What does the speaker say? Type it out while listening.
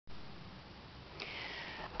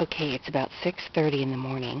Okay, it's about 6:30 in the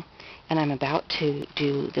morning, and I'm about to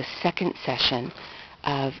do the second session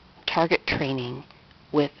of target training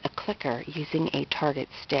with a clicker using a target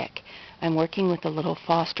stick. I'm working with a little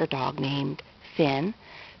foster dog named Finn,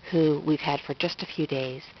 who we've had for just a few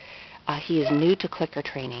days. He is new to clicker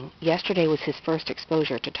training. Yesterday was his first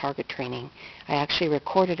exposure to target training. I actually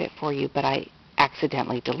recorded it for you, but I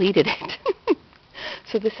accidentally deleted it.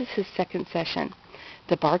 So this is his second session.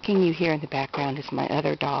 The barking you hear in the background is my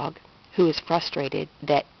other dog, who is frustrated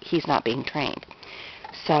that he's not being trained.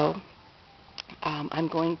 So I'm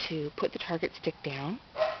going to put the target stick down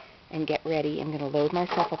and get ready. I'm going to load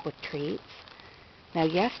myself up with treats. Now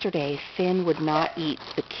yesterday, Finn would not eat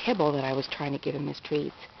the kibble that I was trying to give him as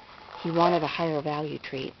treats. He wanted a higher value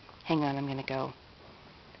treat. Hang on, I'm going to go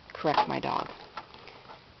correct my dog.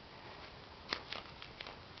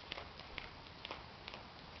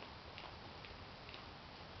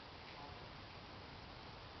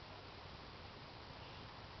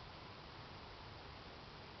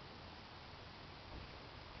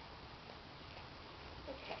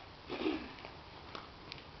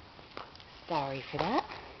 Sorry for that.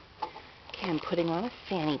 Okay, I'm putting on a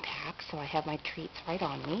fanny pack so I have my treats right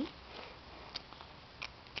on me.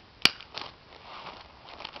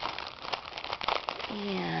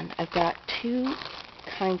 And I've got two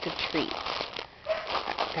kinds of treats.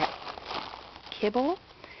 I've got kibble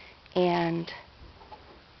and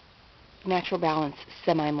Natural Balance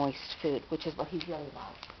semi-moist food, which is what he really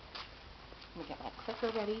loves. Let me get my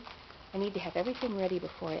clicker ready. I need to have everything ready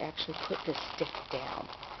before I actually put this stick down,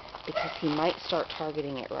 because he might start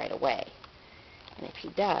targeting it right away. And if he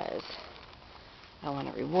does, I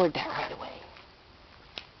want to reward that right away.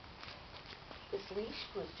 This leash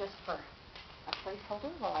was just for a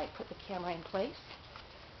placeholder while I put the camera in place.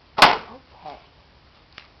 Okay.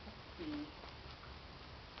 Let's see.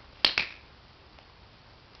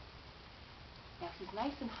 Now he's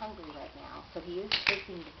nice and hungry right now, so he is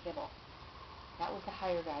taking the kibble. That was a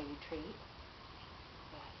higher value treat.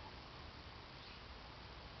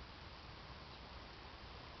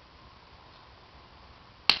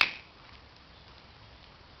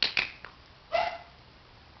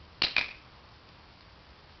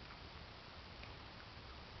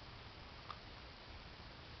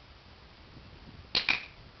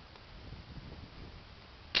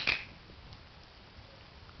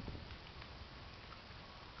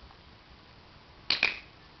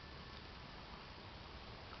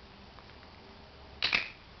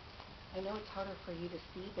 I know it's harder for you to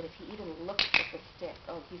see, but if he even looks at the stick,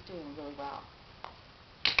 oh, he's doing really well.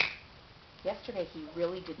 Yesterday he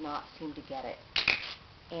really did not seem to get it,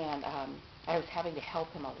 and I was having to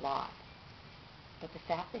help him a lot. But the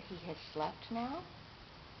fact that he has slept now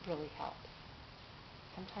really helps.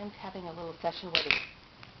 Sometimes having a little session where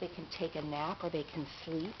they can take a nap or they can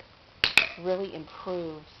sleep really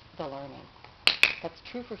improves the learning. That's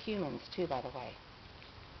true for humans too, by the way.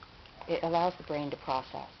 It allows the brain to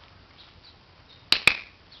process.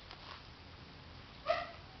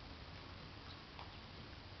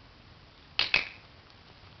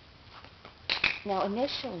 Now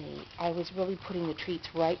initially, I was really putting the treats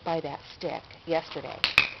right by that stick yesterday.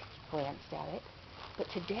 Glanced at it. But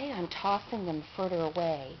today I'm tossing them further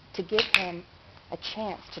away to give him a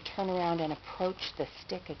chance to turn around and approach the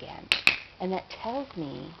stick again. And that tells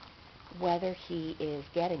me whether he is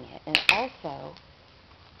getting it. And also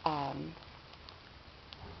kind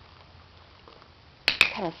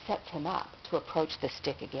of sets him up to approach the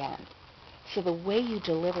stick again. So the way you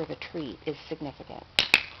deliver the treat is significant.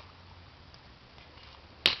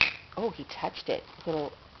 Oh, he touched it.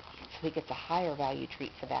 So he gets a higher value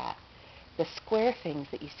treat for that. The square things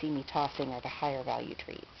that you see me tossing are the higher value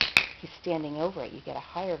treats. He's standing over it. You get a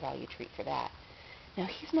higher value treat for that. Now,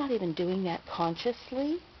 he's not even doing that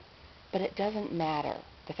consciously, but it doesn't matter.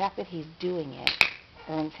 The fact that he's doing it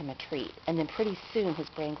earns him a treat. And then pretty soon his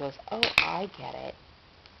brain goes, oh, I get it.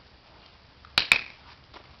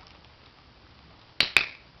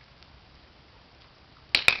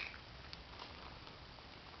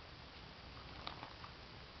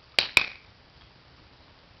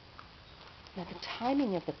 Now, the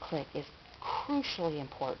timing of the click is crucially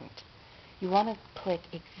important. You want to click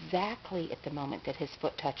exactly at the moment that his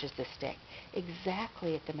foot touches the stick,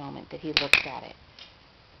 exactly at the moment that he looks at it.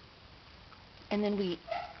 And then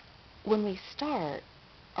when we start,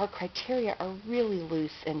 our criteria are really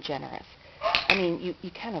loose and generous. I mean,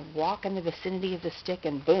 you kind of walk in the vicinity of the stick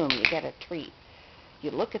and boom, you get a treat.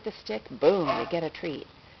 You look at the stick, boom, you get a treat.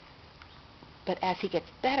 But as he gets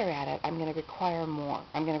better at it, I'm going to require more.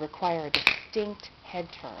 I'm going to require a distinct head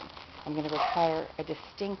turn. I'm going to require a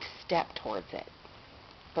distinct step towards it.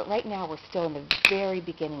 But right now we're still in the very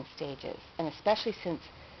beginning stages, and especially since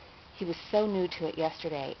he was so new to it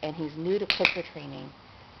yesterday, and he's new to clicker training,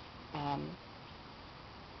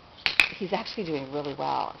 he's actually doing really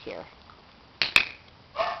well here.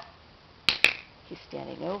 He's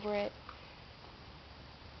standing over it.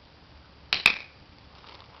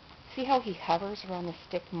 See how he hovers around the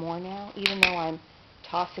stick more now? Even though I'm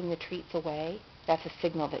tossing the treats away, that's a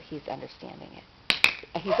signal that he's understanding it.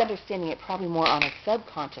 He's understanding it probably more on a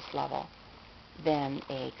subconscious level than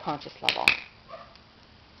a conscious level.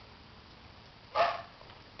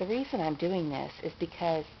 The reason I'm doing this is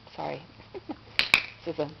because, sorry,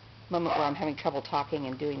 this is a moment where I'm having trouble talking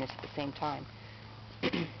and doing this at the same time.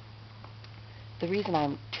 The reason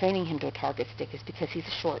I'm training him to a target stick is because he's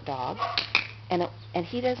a short dog, and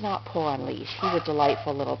he does not pull on leash. He's a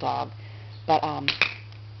delightful little dog, but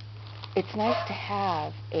it's nice to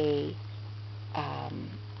have a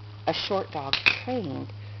short dog trained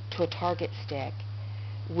to a target stick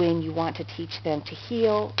when you want to teach them to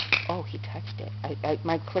heel. Oh, he touched it.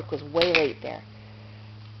 My click was way late there.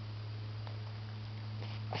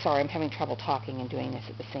 Sorry, I'm having trouble talking and doing this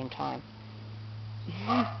at the same time.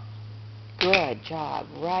 Good job.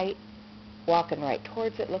 Right. Walking right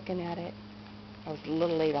towards it, looking at it. I was a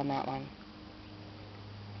little late on that one.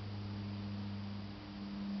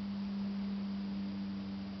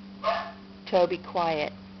 Toby,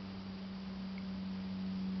 quiet.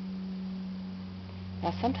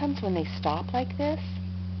 Now, sometimes when they stop like this,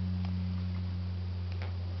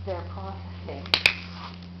 they're processing.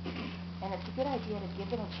 And it's a good idea to give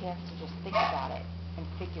them a chance to just think about it and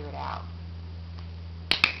figure it out.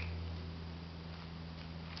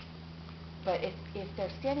 But if they're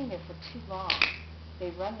standing there for too long, they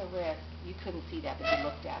run the risk. You couldn't see that, but you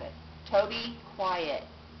looked at it. Toby, quiet.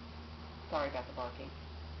 Sorry about the barking.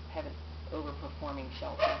 I have an overperforming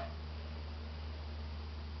shelter.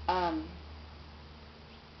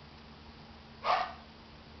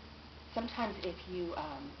 Sometimes if you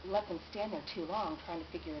let them stand there too long trying to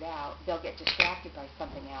figure it out, they'll get distracted by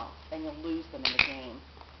something else, and you'll lose them in the game.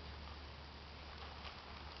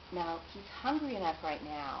 Now, he's hungry enough right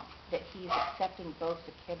now that he's accepting both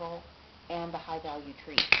the kibble and the high-value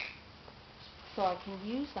treat. So I can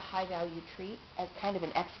use the high-value treat as kind of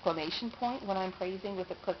an exclamation point when I'm praising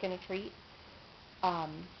with a click and a treat.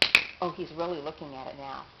 Oh, he's really looking at it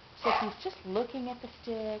now. So if he's just looking at the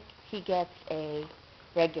stick, he gets a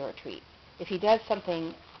regular treat. If he does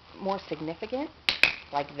something more significant,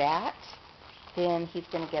 like that, then he's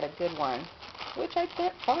going to get a good one, which I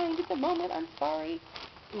can't find at the moment. I'm sorry.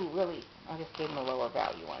 Ooh, really, I just gave him a lower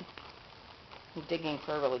value one. I'm digging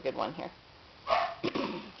for a really good one here.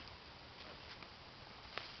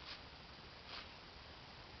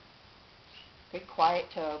 Be quiet,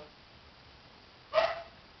 Tobe.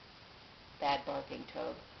 Bad barking,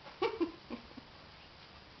 Tobe.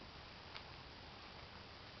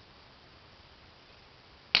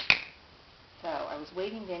 So I was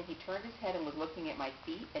waiting then. He turned his head and was looking at my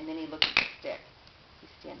feet, and then he looked at the stick. He's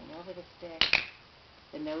standing over the stick.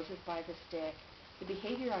 The nose is by the stick. The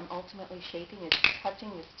behavior I'm ultimately shaping is touching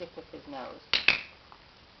the stick with his nose.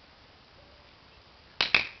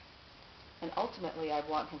 And ultimately, I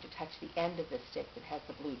want him to touch the end of the stick that has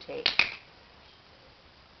the blue tape.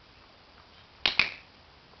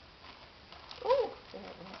 Ooh, there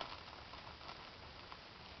it went.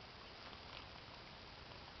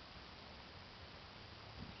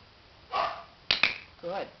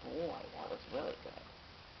 Good boy. That was really good.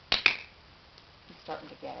 He's starting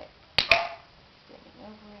to get it. Standing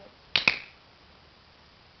over it.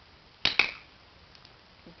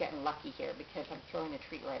 He's getting lucky here because I'm throwing a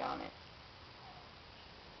treat right on it.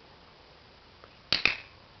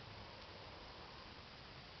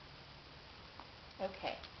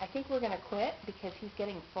 Okay, I think we're going to quit because he's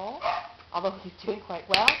getting full, although he's doing quite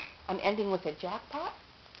well. I'm ending with a jackpot.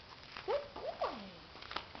 Good boy.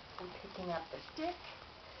 I'm picking up the stick.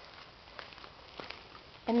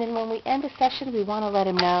 And then when we end a session, we want to let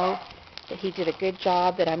him know that he did a good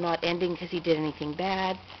job, that I'm not ending because he did anything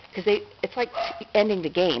bad. Because it's like ending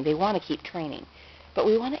the game. They want to keep training. But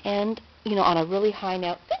we want to end, on a really high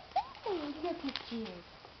note. Look at you.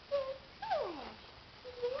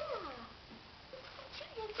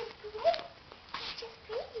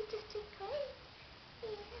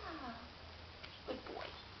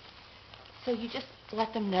 So you just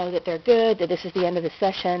let them know that they're good, that this is the end of the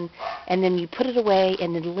session, and then you put it away,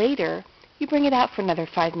 and then later you bring it out for another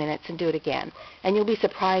 5 minutes and do it again. And you'll be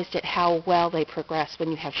surprised at how well they progress when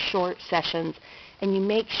you have short sessions, and you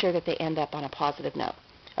make sure that they end up on a positive note.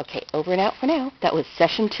 Okay, over and out for now. That was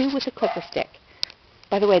session 2 with the clicker stick.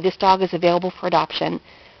 By the way, this dog is available for adoption.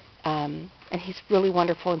 and he's really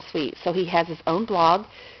wonderful and sweet. So he has his own blog,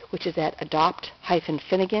 which is at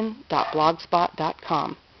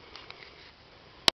adopt-finnegan.blogspot.com.